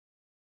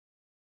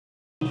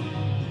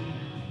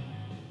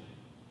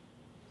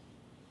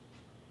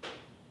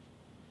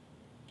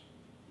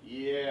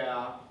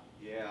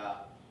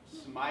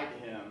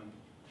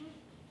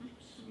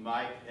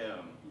Smite him.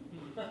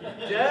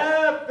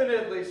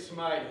 Definitely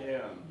smite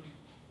him.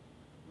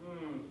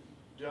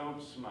 Don't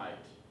smite.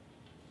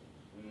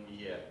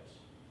 Yet.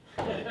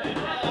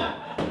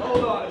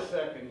 Hold on a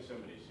second,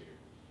 somebody's here.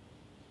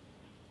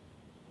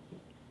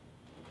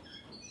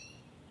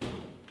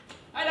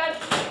 Hi, Dad.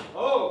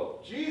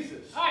 Oh,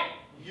 Jesus. Hi.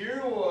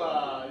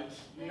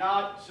 It's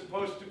not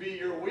supposed to be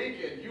your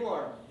weekend. You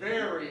are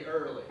very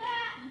early.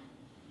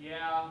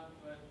 Yeah,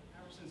 but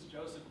ever since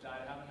Joseph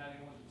died, I haven't had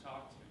anyone to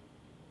talk to.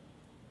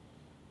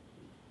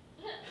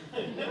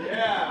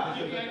 Yeah.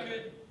 You think I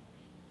could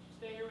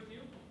stay here with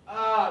you?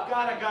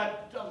 God, I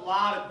got a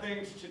lot of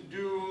things to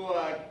do.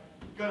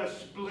 Gonna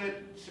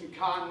split some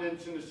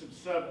continents into some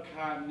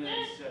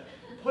subcontinents.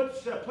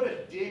 Put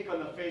a dick on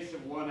the face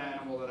of one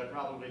animal that I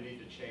probably need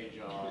to change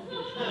off.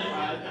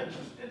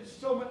 It's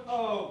so much.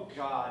 Oh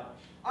God.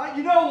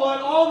 You know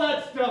what? All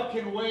that stuff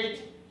can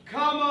wait.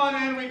 Come on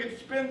in. We can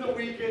spend the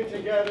weekend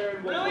together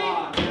and move Really?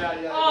 on.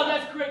 Yeah. Oh,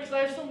 that's great. Because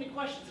I have so many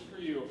questions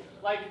for you.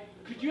 Like,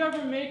 could you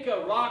ever make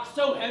a rock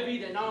so heavy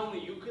that not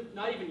even you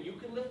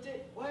could lift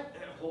it? What?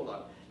 Hold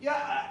on.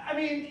 Yeah, I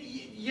mean,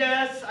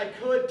 yes, I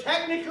could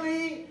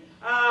technically,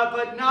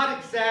 but not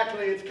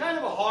exactly. It's kind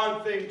of a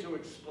hard thing to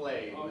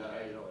explain.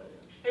 Okay. You know.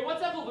 Hey,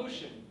 what's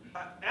evolution?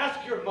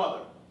 Ask your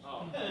mother.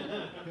 Oh.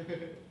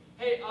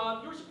 Hey,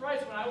 you were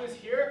surprised when I was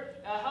here.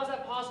 How's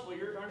that possible?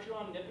 Aren't you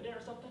on Nippon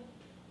or something?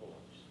 Hold on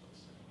just 1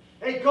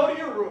 second. Hey, go to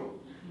your room.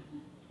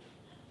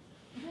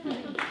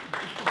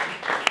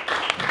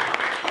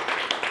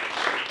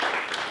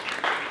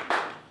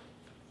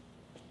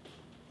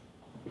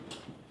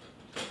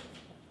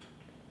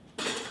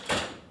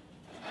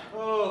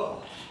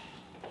 Oh,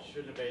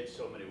 shouldn't have made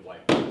so many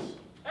white ones.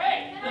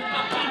 Hey!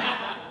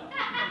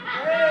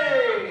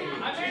 Hey,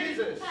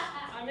 Jesus.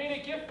 I made a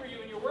gift for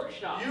you in your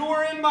workshop. You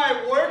were in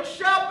my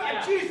workshop?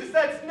 Yeah. Jesus,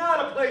 that's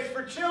not a place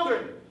for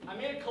children. I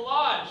made a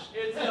collage.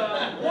 It's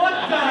What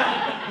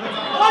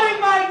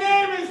in my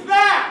name is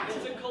that?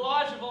 It's a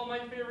collage of all my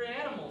favorite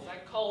animals. I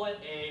call it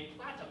a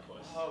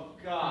platypus. Oh,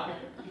 God.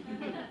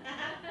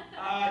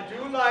 I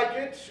do like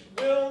it.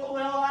 Well,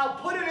 I'll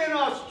put it in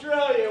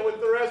Australia with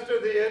the rest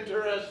of the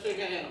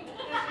interesting animals.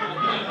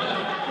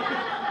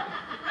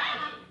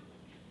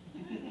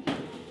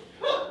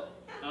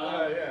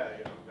 Yeah.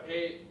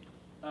 Hey,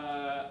 I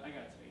gotta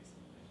tell you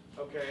something.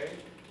 Okay.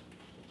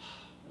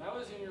 When I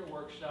was in your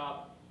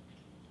workshop,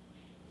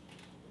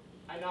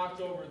 I knocked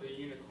over the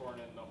unicorn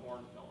and the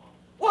horn fell off.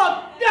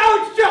 Well,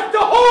 now it's just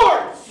a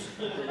horse!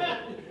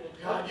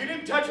 God, you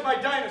didn't touch my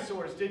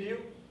dinosaurs, did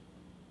you?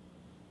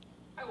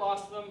 I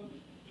lost them.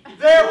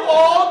 They're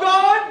all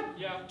gone?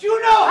 Yeah. Do you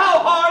know how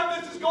hard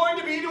this is going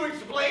to be to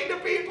explain to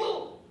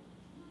people?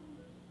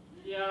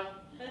 Yeah.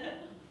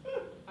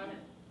 I'm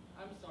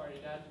sorry,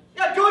 Dad.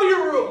 Yeah, go to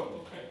your room.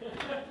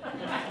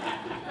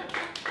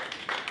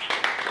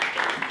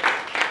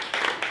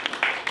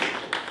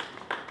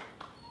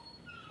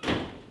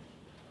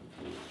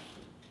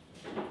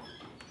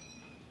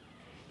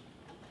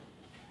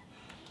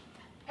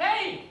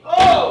 Hey!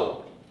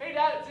 Oh! Hey,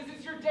 Dad, since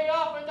it's your day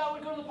off, I thought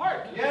we'd go to the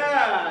park.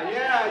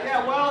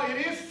 Yeah. Well,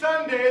 it is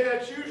Sunday.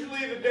 That's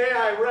usually the day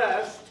I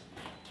rest.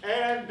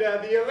 And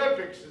the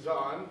Olympics is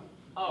on.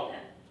 Oh.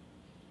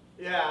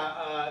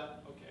 Yeah,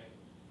 Okay.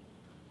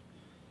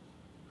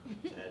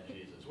 Sad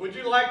Jesus. Would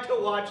you like to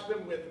watch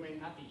them with me?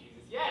 Happy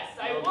Jesus. Yes,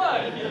 I would.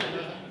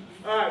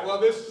 All right, well,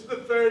 this is the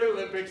 3rd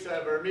Olympics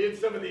ever. Me and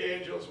some of the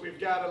angels, we've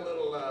got a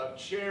little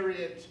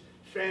chariot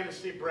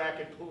fantasy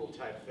bracket pool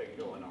type thing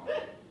going on.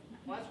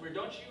 Well, that's weird.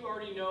 Don't you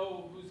already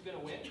know who's going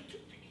to win?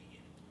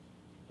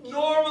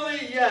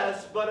 Normally,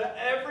 yes, but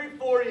every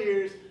 4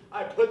 years,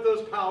 I put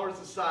those powers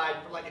aside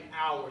for like an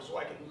hour so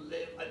I can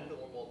live a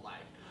normal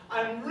life.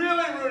 I'm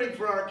really rooting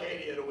for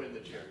Arcadia to win the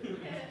chariot.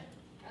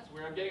 That's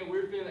weird. I'm getting a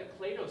weird feeling that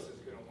Kratos is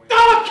going to win.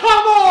 Oh,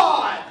 come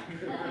on!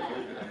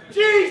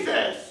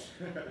 Jesus!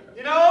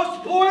 You know,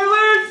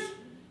 spoilers?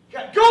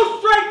 Go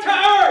straight to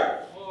Earth!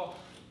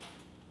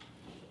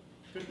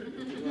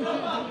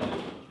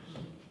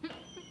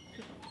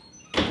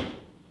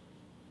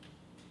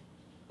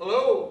 Oh.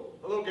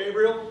 Hello,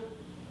 Gabriel?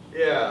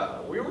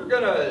 Yeah, we were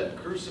gonna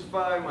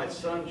crucify my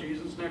son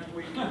Jesus next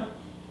week.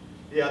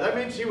 Yeah, that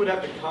means he would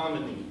have to come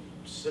and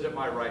sit at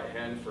my right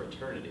hand for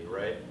eternity,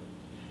 right?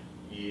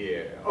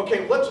 Yeah.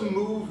 Okay, let's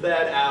move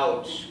that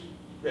out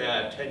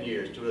 10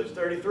 years to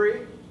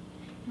 33.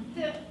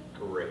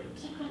 Great.